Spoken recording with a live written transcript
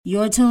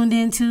You're tuned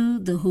into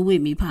the Who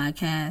With Me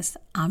podcast.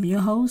 I'm your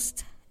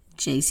host,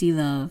 JC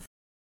Love.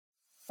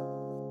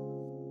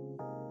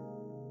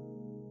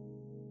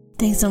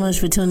 Thanks so much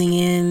for tuning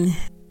in.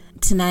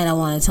 Tonight I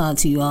want to talk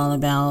to you all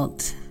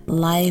about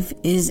life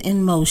is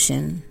in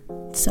motion.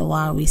 So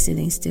why are we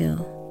sitting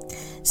still?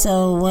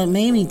 So what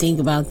made me think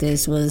about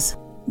this was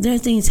there are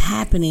things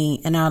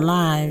happening in our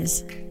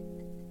lives,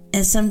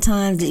 and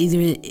sometimes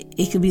either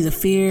it could be the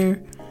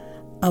fear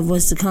of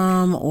what's to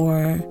come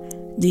or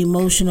the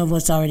emotion of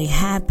what's already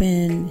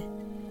happened,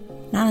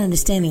 not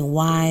understanding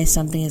why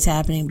something is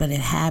happening, but it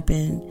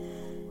happened.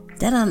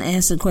 That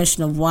unanswered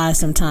question of why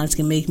sometimes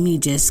can make me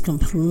just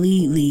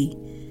completely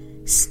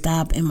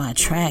stop in my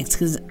tracks,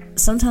 because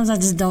sometimes I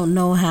just don't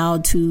know how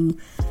to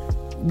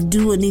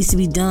do what needs to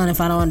be done if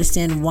I don't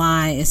understand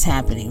why it's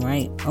happening,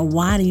 right? Or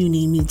why do you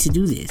need me to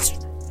do this?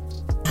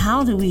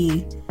 How do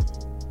we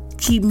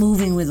keep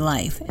moving with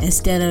life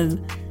instead of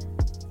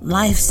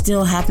life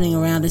still happening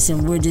around us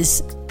and we're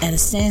just at a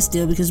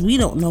standstill because we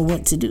don't know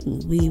what to do.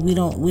 We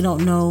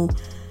don't know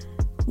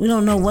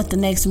what the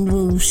next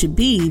move should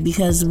be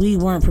because we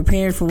weren't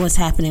prepared for what's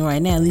happening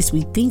right now. At least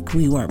we think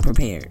we weren't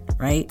prepared,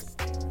 right?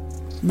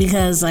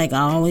 Because like I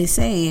always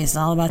say, it's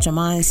all about your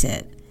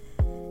mindset.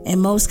 In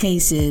most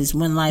cases,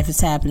 when life is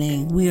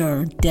happening, we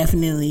are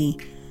definitely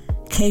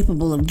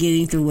capable of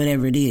getting through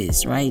whatever it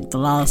is, right? The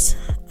loss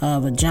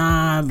of a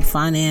job,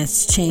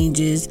 finance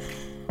changes,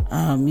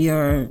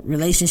 your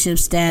relationship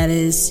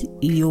status,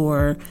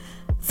 your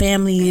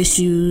family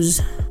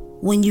issues,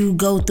 when you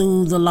go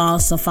through the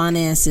loss of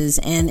finances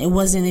and it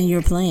wasn't in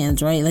your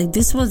plans, right? Like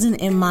this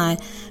wasn't in my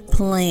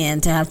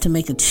plan to have to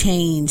make a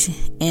change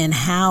in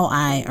how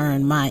I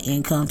earn my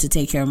income to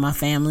take care of my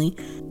family.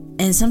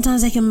 And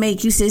sometimes it can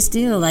make you sit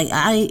still. Like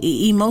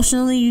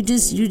emotionally, you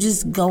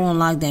just go on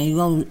lockdown. You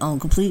go on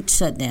complete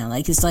shutdown.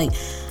 Like it's like,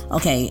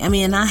 okay. I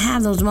mean, and I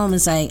have those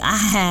moments. Like I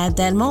had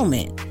that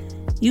moment.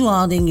 You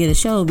all didn't get a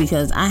show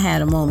because I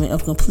had a moment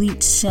of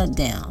complete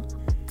shutdown.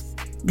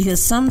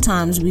 Because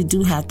sometimes we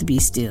do have to be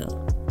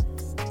still.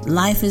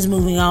 Life is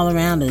moving all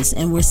around us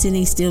and we're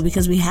sitting still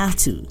because we have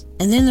to.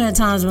 And then there are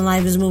times when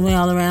life is moving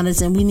all around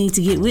us and we need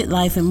to get with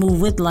life and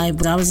move with life.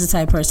 But I was the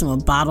type of person who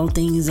would bottle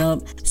things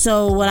up.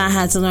 So what I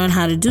had to learn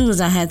how to do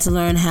is I had to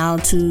learn how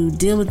to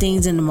deal with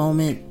things in the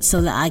moment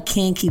so that I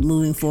can keep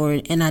moving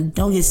forward and I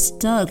don't get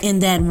stuck in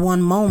that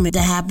one moment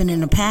that happened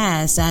in the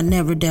past that I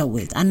never dealt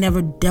with. I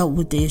never dealt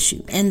with the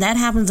issue. And that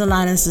happens a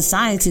lot in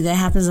society. That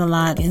happens a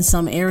lot in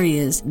some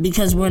areas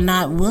because we're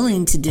not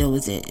willing to deal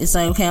with it. It's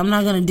like, okay, I'm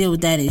not going to deal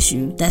with that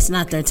issue. That's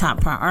not their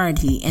top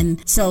priority.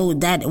 And so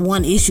that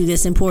one issue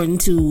that's important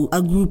to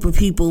a group of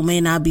people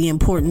may not be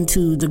important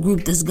to the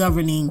group that's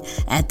governing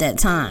at that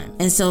time.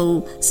 And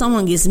so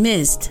someone gets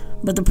missed.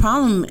 But the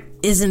problem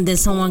isn't that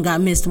someone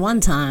got missed one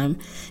time.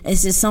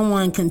 It's that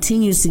someone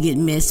continues to get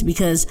missed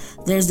because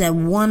there's that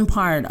one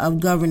part of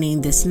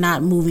governing that's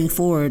not moving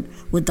forward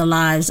with the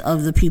lives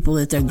of the people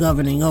that they're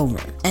governing over.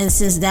 And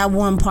since that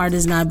one part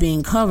is not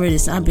being covered,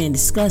 it's not being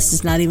discussed,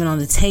 it's not even on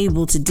the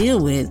table to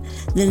deal with,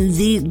 then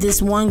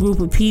this one group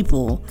of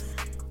people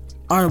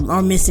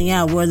are missing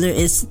out, whether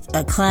it's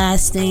a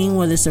class thing,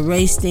 whether it's a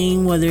race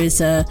thing, whether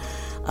it's a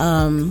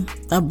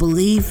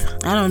belief,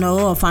 I don't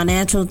know, a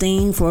financial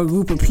thing for a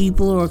group of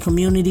people or a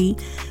community,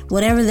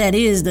 whatever that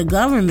is. The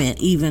government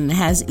even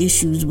has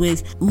issues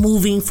with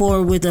moving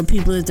forward with the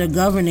people that they're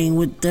governing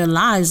with their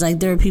lives. Like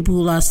there are people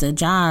who lost their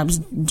jobs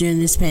during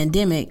this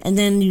pandemic, and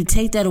then you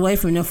take that away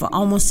from them for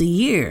almost a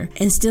year,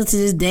 and still to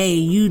this day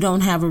you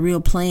don't have a real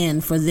plan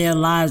for their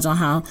lives on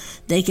how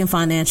they can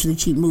financially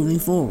keep moving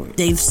forward.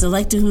 They've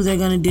selected who they're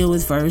going to deal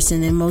with first,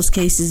 and in most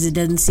cases it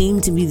doesn't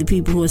seem to be the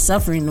people who are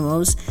suffering the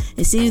most.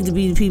 It seems to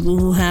be the people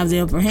who have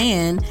the upper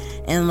hand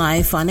in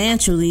life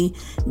financially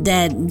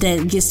that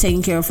gets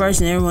taken care of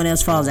first, and everyone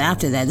else falls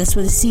after that. That's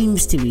what it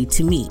seems to be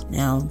to me.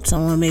 Now,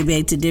 someone may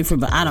beg to differ,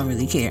 but I don't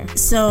really care.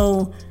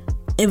 So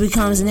it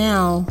becomes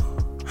now,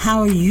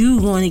 how are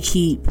you going to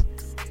keep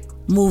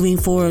moving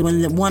forward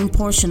when the one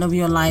portion of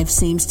your life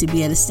seems to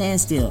be at a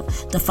standstill?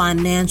 The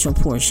financial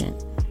portion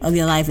of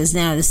your life is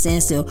now at a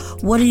standstill.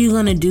 What are you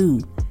going to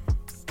do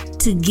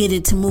to get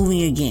it to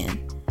moving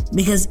again?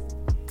 Because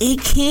it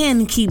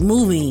can keep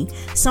moving.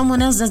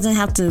 Someone else doesn't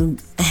have to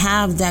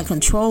have that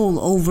control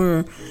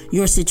over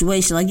your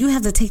situation. Like you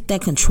have to take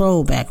that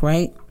control back,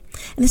 right?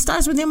 And it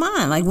starts with your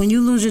mind. Like when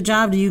you lose your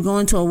job, do you go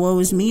into a woe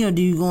is me, or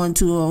do you go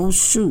into a, oh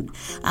shoot,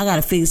 I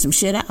gotta figure some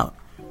shit out.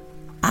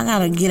 I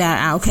gotta get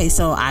out. Okay,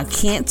 so I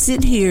can't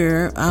sit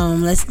here.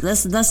 Let's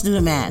do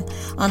the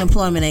math.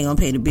 Unemployment ain't gonna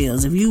pay the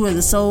bills. If you were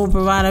the sole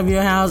provider of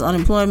your house,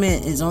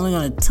 unemployment is only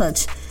gonna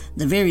touch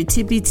the very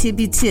tippy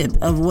tip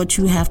of what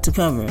you have to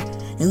cover.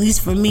 At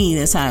least for me,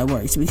 that's how it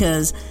works.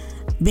 Because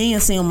being a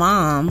single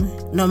mom,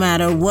 no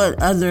matter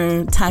what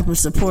other type of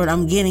support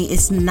I'm getting,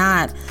 it's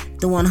not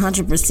the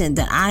 100%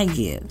 that I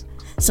give.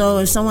 So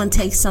if someone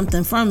takes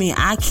something from me,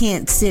 I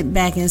can't sit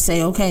back and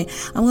say, okay,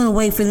 I'm going to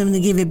wait for them to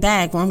give it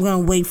back, or I'm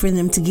going to wait for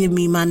them to give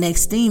me my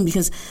next thing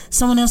because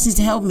someone else needs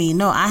to help me.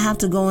 No, I have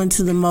to go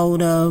into the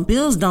mode of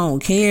bills don't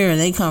care.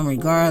 They come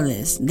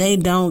regardless. They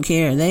don't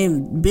care.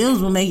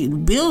 Bills will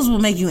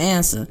make you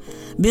answer.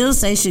 Bills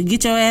say, shit,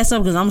 get your ass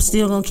up because I'm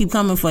still going to keep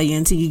coming for you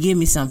until you give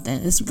me something.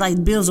 It's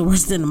like bills are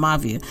worse than the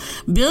mafia.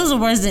 Bills are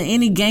worse than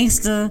any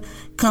gangster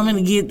coming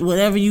to get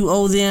whatever you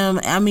owe them.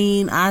 I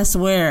mean, I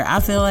swear, I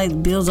feel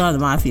like bills are the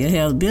mafia.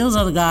 Hell, bills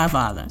are the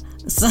Godfather.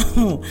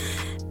 So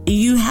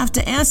you have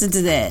to answer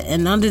to that.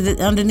 And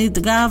underneath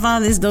the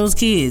Godfather is those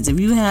kids. If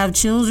you have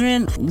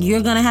children,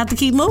 you're going to have to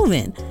keep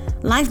moving.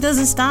 Life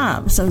doesn't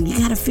stop. So you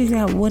got to figure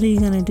out, what are you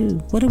going to do?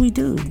 What do we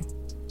do?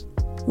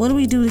 What do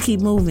we do to keep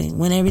moving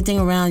when everything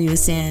around you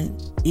is saying,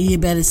 you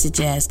better sit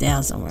your ass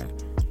down somewhere?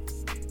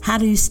 How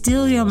do you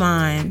still your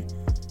mind,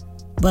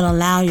 but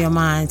allow your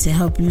mind to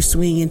help you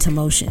swing into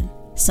motion?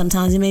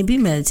 Sometimes it may be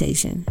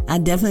meditation. I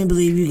definitely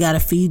believe you got to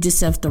feed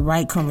yourself the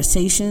right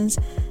conversations.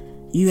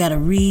 You got to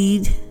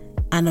read.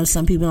 I know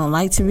some people don't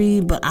like to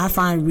read, but I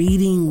find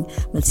reading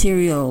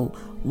material,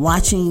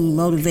 watching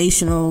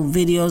motivational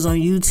videos on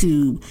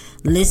YouTube,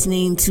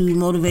 listening to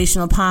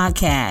motivational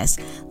podcasts,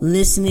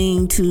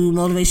 listening to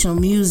motivational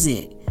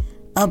music,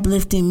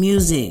 uplifting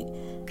music.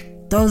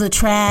 Throw the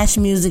trash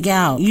music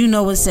out. You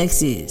know what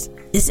sex is.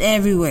 It's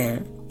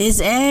everywhere. It's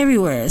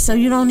everywhere. So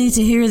you don't need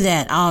to hear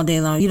that all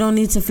day long. You don't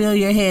need to fill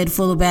your head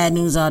full of bad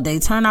news all day.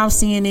 Turn off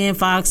CNN,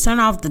 Fox.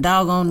 Turn off the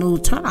doggone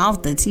news. Turn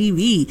off the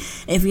TV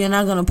if you're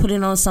not going to put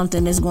it on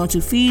something that's going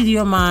to feed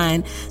your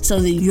mind so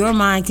that your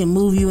mind can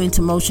move you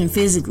into motion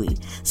physically.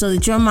 So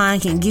that your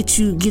mind can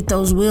get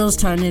those wheels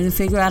turning and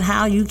figure out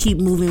how you keep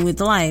moving with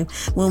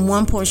life when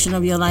one portion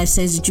of your life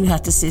says that you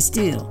have to sit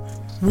still.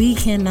 We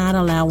cannot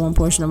allow one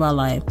portion of our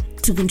life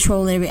to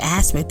control every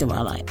aspect of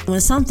our life.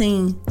 When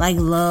something like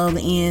love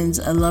ends,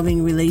 a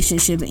loving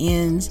relationship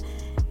ends,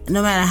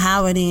 no matter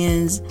how it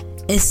ends,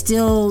 it's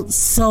still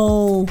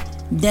so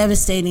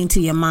devastating to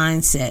your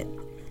mindset.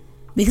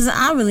 Because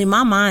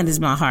my mind is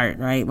my heart,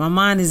 right? My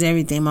mind is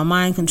everything. My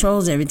mind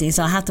controls everything.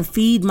 So I have to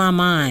feed my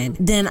mind.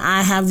 Then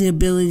I have the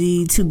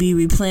ability to be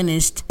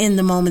replenished in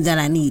the moment that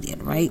I need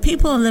it, right?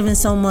 People are living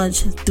so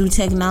much through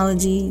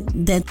technology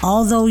that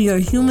although your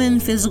human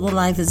physical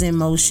life is in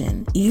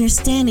motion, you're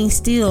standing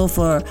still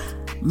for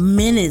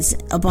minutes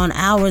upon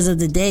hours of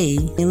the day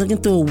and looking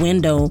through a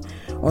window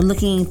or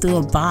looking through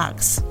a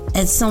box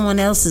at someone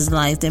else's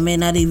life that may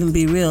not even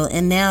be real.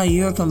 And now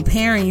you're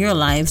comparing your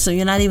life, so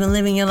you're not even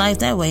living your life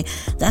that way.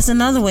 That's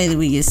another way that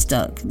we get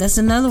stuck. That's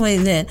another way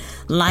that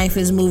life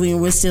is moving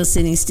and we're still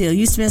sitting still.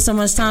 You spend so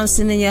much time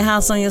sitting in your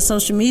house on your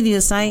social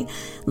media site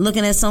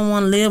looking at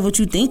someone live what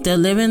you think they're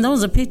living.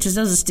 Those are pictures.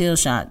 Those are still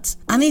shots.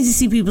 I need to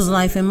see people's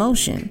life in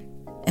motion.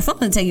 If I'm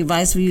going to take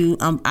advice from you,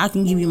 I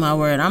can give you my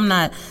word. I'm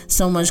not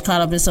so much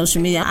caught up in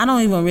social media. I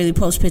don't even really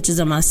post pictures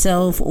of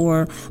myself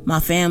or my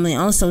family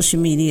on social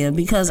media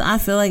because I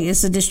feel like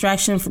it's a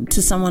distraction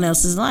to someone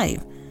else's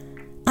life.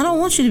 I don't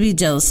want you to be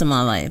jealous of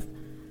my life.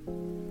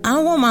 I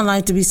don't want my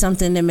life to be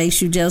something that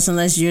makes you jealous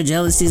unless your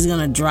jealousy is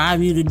going to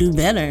drive you to do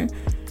better.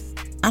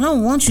 I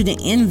don't want you to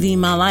envy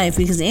my life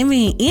because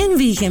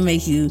envy can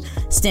make you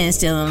stand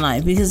still in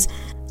life. Because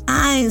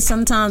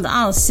sometimes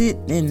I'll sit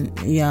and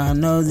y'all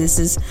know this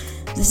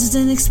is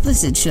an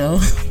explicit show.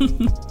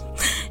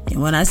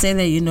 And when I say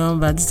that, you know I'm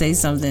about to say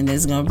something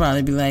that's going to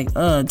probably be like,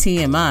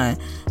 TMI.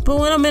 But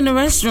when I'm in the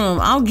restroom,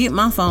 I'll get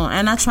my phone.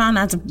 And I try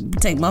not to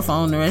take my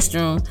phone in the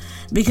restroom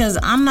because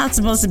I'm not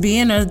supposed to be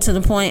in there to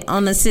the point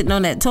sitting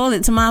on that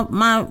toilet till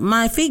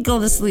my feet go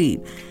to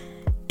sleep.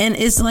 And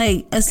it's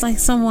like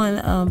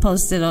someone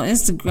posted on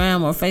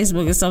Instagram or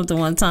Facebook or something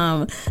one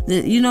time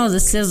that, you know, the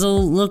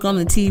sizzle look on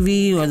the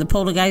TV or the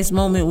poltergeist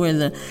moment where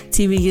the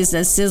TV gets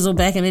that sizzle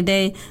back in the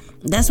day.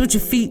 That's what your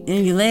feet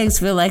and your legs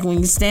feel like when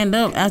you stand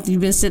up after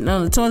you've been sitting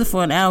on the toilet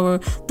for an hour,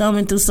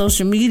 thumbing through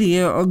social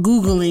media or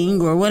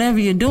Googling or whatever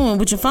you're doing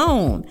with your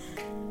phone.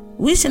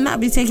 We should not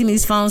be taking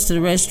these phones to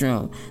the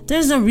restroom.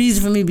 There's no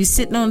reason for me to be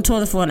sitting on the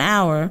toilet for an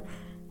hour.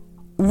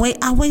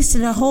 I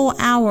wasted a whole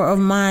hour of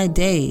my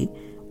day.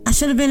 I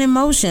should have been in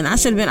motion. I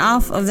should have been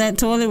off of that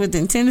toilet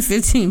within 10 to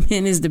 15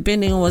 minutes,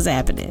 depending on what's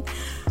happening.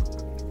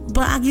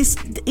 But I guess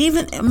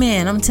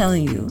I'm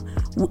telling you,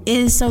 it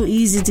is so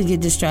easy to get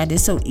distracted.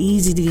 It's so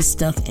easy to get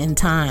stuck in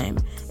time.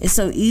 It's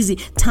so easy.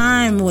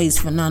 Time waits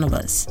for none of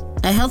us.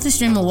 A healthy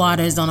stream of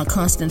water is on a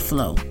constant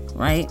flow,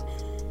 right?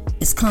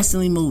 It's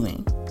constantly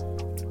moving.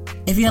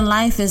 If your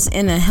life is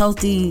in a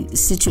healthy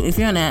if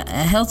you're in a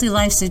healthy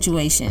life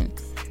situation,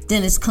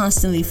 then it's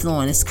constantly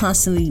flowing, it's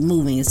constantly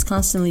moving, it's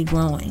constantly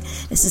growing.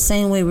 It's the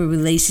same way with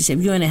relationship.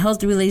 If you're in a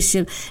healthy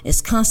relationship, it's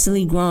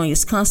constantly growing,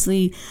 it's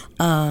constantly,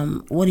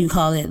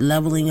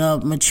 leveling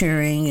up,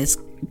 maturing, it's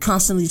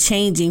constantly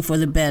changing for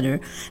the better.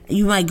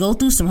 You might go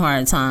through some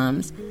hard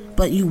times,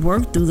 but you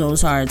work through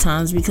those hard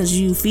times because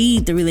you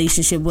feed the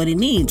relationship what it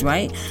needs,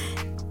 right?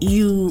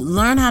 You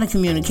learn how to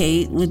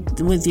communicate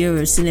with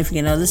your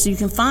significant other so you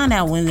can find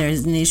out when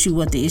there's an issue,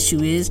 what the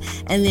issue is,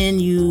 and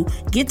then you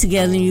get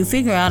together and you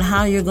figure out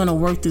how you're going to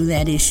work through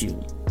that issue.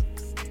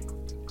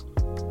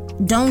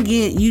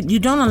 you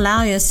don't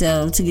allow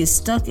yourself to get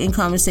stuck in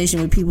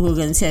conversation with people who are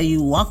going to tell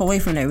you walk away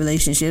from that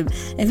relationship.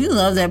 If you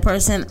love that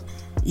person,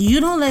 you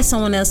don't let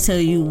someone else tell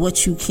you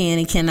what you can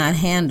and cannot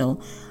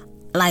handle.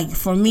 Like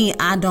for me,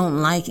 I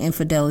don't like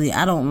infidelity.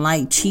 I don't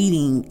like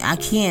cheating.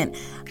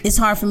 It's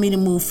hard for me to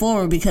move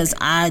forward because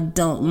a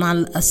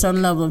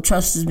certain level of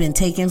trust has been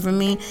taken from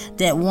me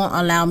that won't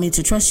allow me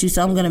to trust you.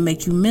 So I'm going to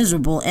make you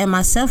miserable and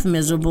myself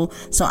miserable,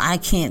 so I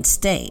can't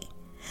stay.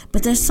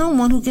 But there's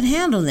someone who can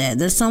handle that.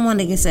 There's someone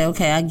that can say,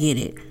 okay, I get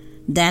it.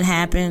 That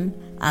happened.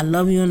 I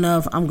love you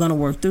enough. I'm going to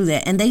work through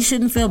that. And they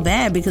shouldn't feel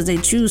bad because they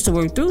choose to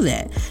work through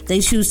that.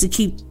 They choose to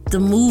keep the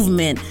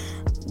movement.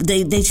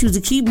 They choose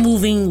to keep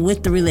moving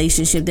with the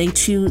relationship. They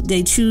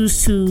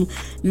choose to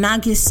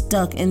not get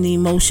stuck in the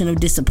emotion of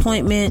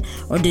disappointment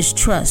or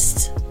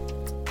distrust.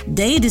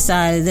 They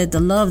decided that the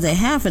love they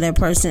have for that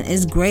person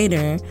is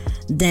greater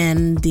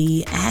than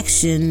the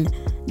action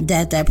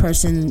that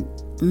person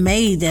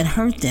made that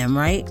hurt them,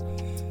 right?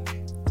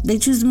 They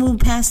choose to move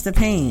past the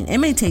pain. It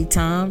may take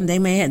time.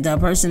 The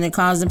person that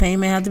caused the pain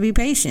may have to be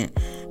patient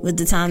with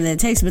the time that it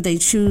takes, but they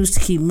choose to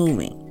keep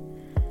moving.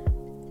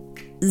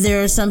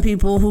 There are some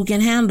people who can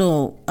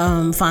handle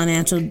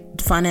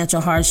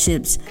financial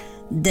hardships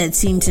that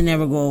seem to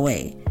never go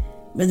away.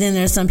 But then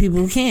there are some people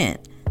who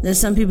can't. There's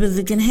some people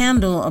that can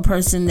handle a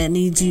person that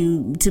needs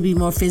you to be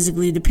more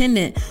physically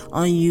dependent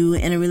on you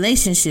in a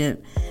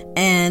relationship,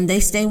 and they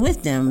stay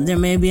with them. There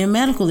may be a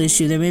medical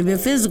issue. There may be a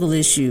physical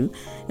issue.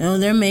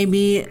 There may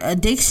be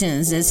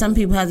addictions that some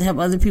people have to help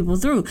other people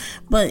through.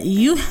 But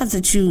you have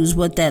to choose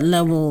what that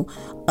level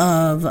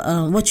of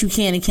what you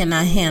can and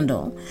cannot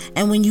handle.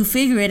 And when you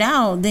figure it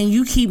out, then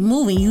you keep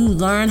moving. You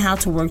learn how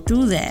to work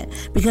through that,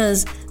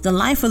 because the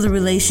life of the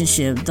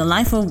relationship, the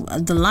life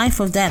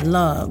of that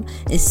love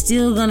is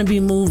still going to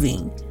be moving.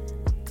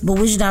 But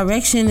which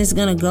direction it's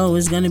going to go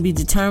is going to be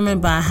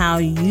determined by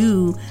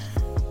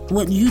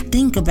what you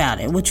think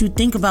about it, what you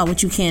think about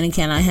what you can and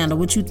cannot handle,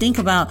 what you think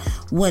about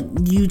what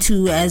you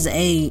two as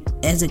a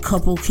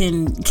couple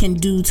can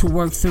do to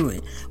work through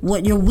it,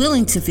 what you're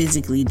willing to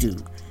physically do.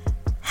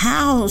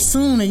 How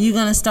soon are you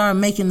going to start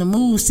making the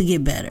moves to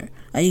get better?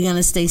 Are you going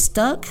to stay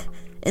stuck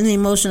in the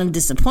emotion of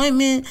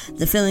disappointment,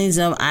 the feelings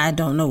of I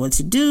don't know what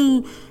to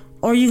do?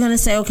 Or are you going to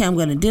say, okay, I'm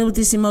going to deal with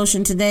this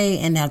emotion today,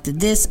 and after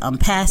this, I'm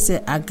past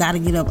it. I got to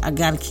get up. I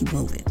got to keep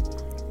moving.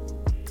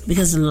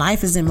 Because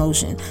life is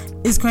emotion.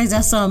 It's crazy.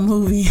 I saw a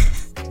movie.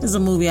 It's a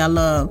movie I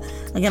love.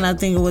 I cannot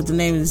think of what the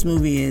name of this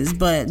movie is,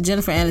 but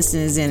Jennifer Aniston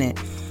is in it.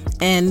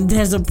 And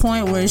there's a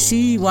point where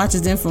she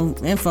watches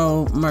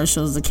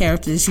infomercials, the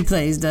character she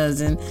plays does,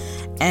 and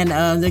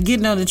they're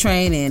getting on the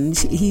train, and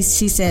she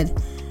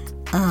said,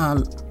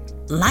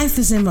 life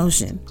is in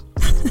motion.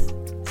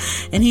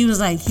 And he was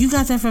like, you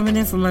got that from an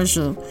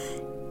infomercial?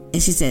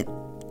 And she said,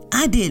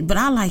 I did, but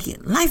I like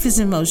it. Life is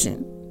in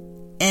motion.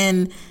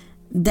 And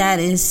that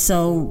is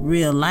so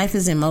real. Life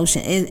is in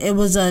motion. It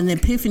was an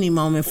epiphany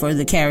moment for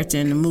the character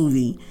in the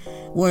movie,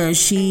 where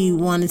she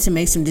wanted to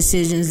make some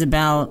decisions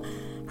about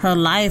her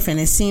life, and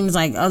it seems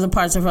like other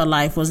parts of her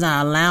life was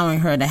not allowing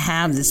her to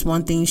have this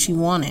one thing she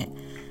wanted,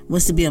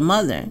 was to be a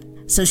mother.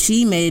 So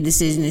she made a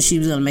decision that she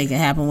was going to make it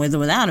happen with or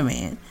without a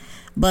man.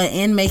 But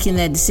in making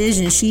that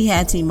decision, she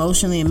had to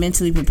emotionally and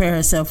mentally prepare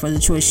herself for the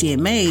choice she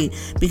had made,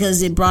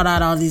 because it brought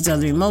out all these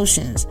other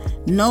emotions.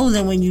 Know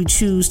that when you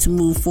choose to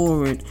move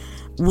forward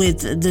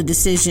with the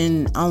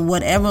decision on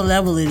whatever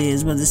level it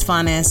is, whether it's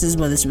finances,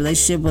 whether it's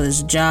relationship, whether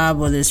it's job,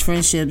 whether it's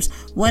friendships,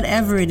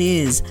 whatever it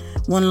is,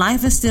 when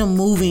life is still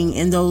moving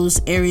in those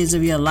areas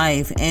of your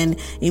life, and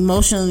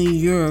emotionally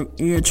you're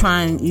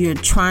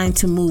trying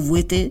to move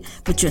with it,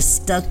 but you're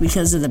stuck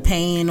because of the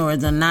pain or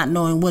the not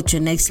knowing what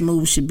your next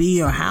move should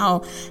be, or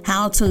how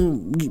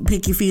to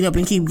pick your feet up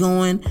and keep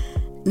going.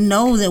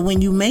 Know that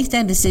when you make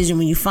that decision,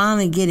 when you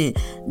finally get it,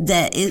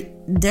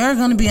 there are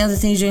going to be other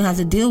things you're going to have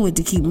to deal with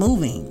to keep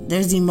moving.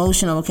 There's the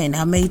emotion of, okay,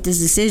 now I made this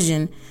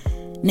decision.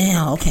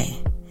 Now,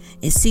 okay,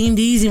 it seemed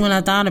easy when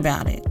I thought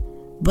about it,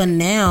 but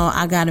now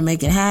I got to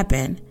make it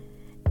happen.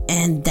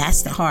 And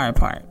that's the hard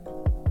part.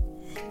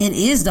 It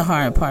is the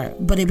hard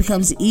part, but it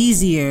becomes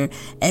easier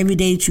every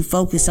day that you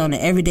focus on it,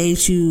 every day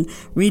that you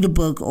read a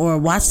book or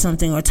watch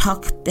something or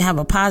have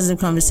a positive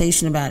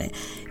conversation about it.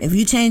 If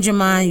you change your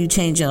mind, you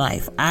change your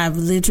life. I've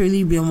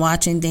literally been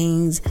watching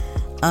things,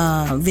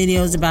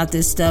 videos about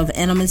this stuff,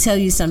 and I'm going to tell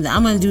you something.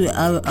 I'm going to do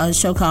a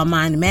show called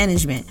Mind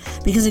Management,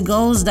 because it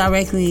goes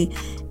directly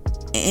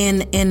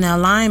in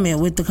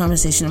alignment with the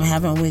conversation I'm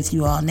having with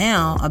you all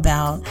now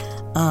about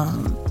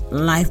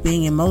life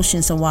being in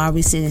motion. So why are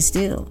we sitting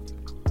still?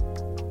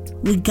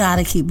 We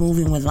gotta keep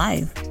moving with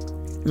life.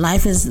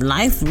 Life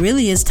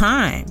really is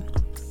time.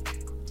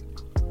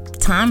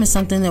 Time is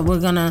something that we're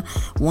gonna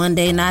one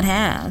day not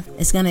have.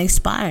 It's gonna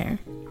expire.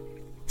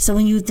 So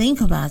when you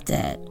think about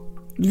that,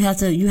 you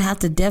have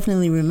to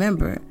definitely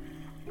remember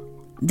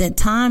that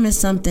time is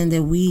something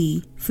that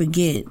we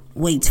forget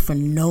waits for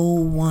no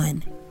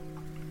one.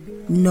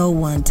 No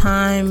one.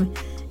 Time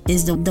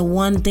is the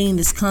one thing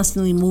that's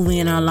constantly moving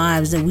in our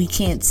lives that we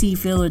can't see,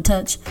 feel, or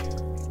touch.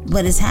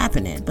 but it's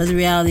happening. But the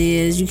reality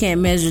is you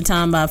can't measure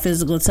time by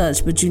physical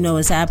touch, but you know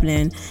it's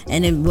happening.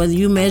 And whether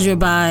you measure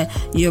by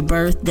your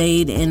birth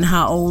date and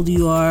how old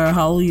you are,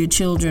 how old your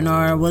children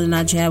are, whether or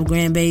not you have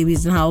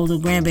grandbabies and how old the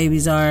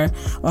grandbabies are,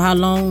 or how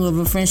long of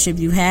a friendship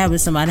you have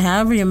with somebody,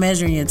 however you're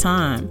measuring your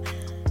time,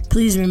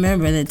 please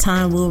remember that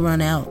time will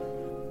run out.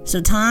 So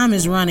time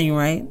is running,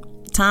 right?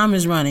 Time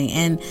is running,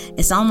 and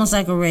it's almost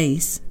like a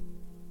race.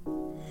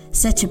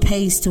 Set your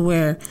pace to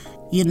where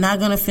you're not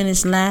going to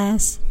finish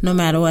last no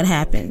matter what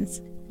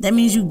happens. That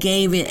means you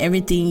gave it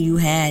everything you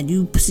had.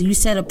 You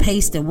set a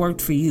pace that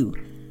worked for you.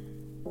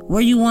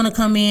 Where you want to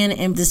come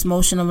in this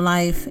motion of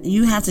life,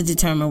 you have to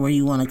determine where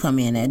you want to come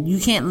in at. You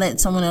can't let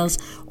someone else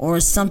or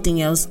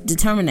something else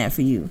determine that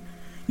for you.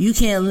 You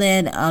can't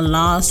let a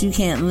loss, you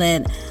can't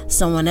let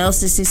someone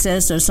else's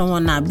success or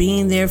someone not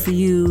being there for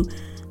you,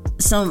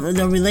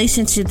 the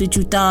relationship that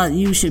you thought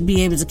you should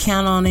be able to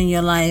count on in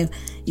your life,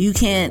 you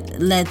can't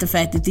let the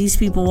fact that these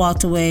people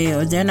walked away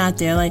or they're not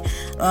there. Like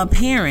a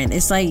parent,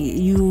 it's like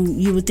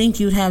you would think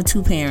you'd have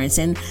two parents,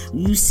 and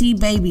you see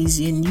babies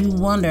and you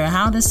wonder,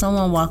 how does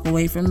someone walk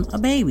away from a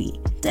baby?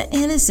 The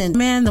innocent,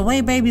 man, the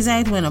way babies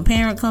act when a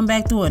parent come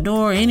back through a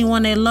door, or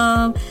anyone they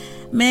love,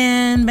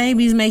 man,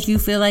 babies make you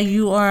feel like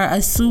you are a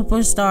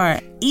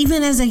superstar.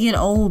 Even as they get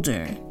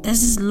older,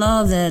 there's this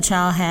love that a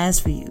child has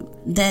for you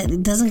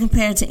that doesn't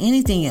compare to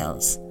anything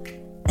else.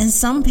 And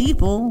some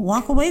people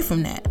walk away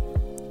from that.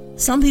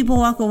 Some people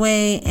walk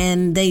away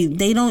and they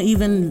don't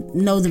even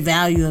know the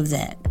value of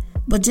that.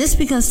 But just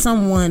because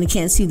someone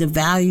can't see the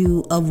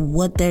value of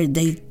what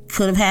they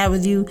could have had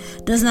with you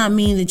does not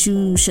mean that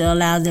you should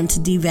allow them to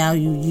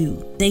devalue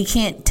you. They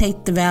can't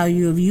take the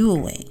value of you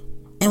away.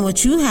 And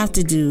what you have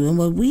to do and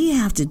what we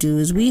have to do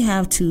is we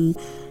have to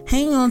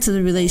hang on to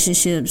the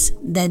relationships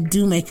that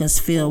do make us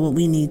feel what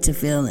we need to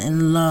feel,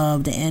 and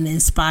loved and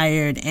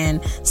inspired and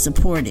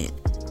supported.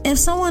 If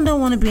someone don't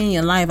want to be in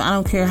your life, I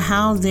don't care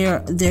how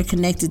they're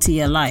connected to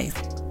your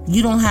life.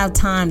 You don't have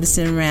time to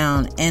sit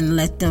around and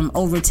let them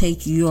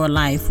overtake your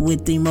life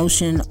with the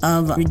emotion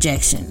of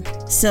rejection.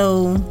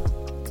 So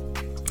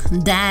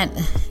that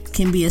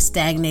can be a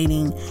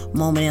stagnating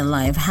moment in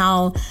life.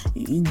 How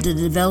the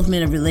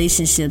development of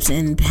relationships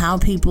and how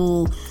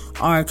people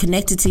are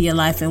connected to your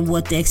life and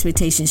what the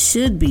expectations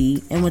should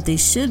be and what they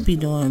should be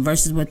doing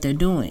versus what they're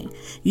doing.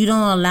 You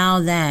don't allow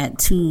that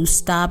to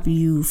stop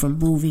you from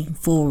moving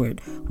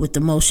forward with the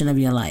motion of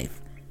your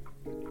life.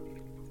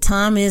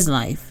 Time is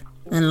life,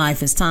 and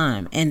life is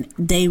time, and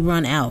they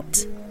run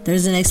out.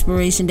 There's an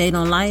expiration date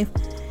on life,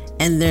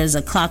 and there's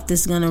a clock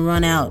that's going to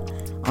run out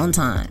on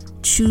time.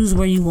 Choose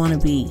where you want to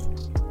be.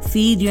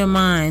 Feed your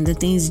mind the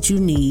things that you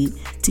need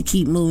to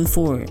keep moving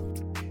forward.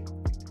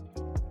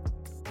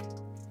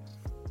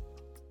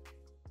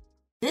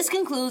 This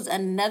concludes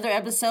another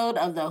episode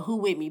of the Who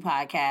With Me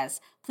podcast.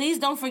 Please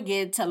don't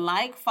forget to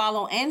like,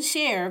 follow, and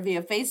share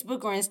via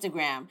Facebook or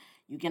Instagram.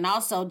 You can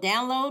also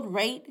download,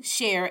 rate,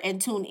 share,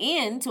 and tune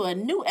in to a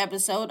new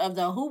episode of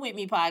the Who With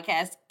Me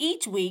podcast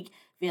each week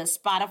via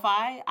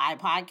Spotify,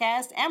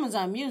 iPodcast,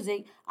 Amazon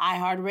Music,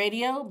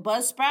 iHeartRadio,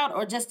 Buzzsprout,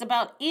 or just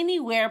about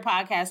anywhere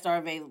podcasts are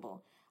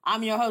available.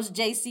 I'm your host,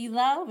 JC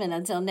Love, and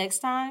until next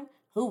time,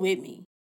 Who With Me?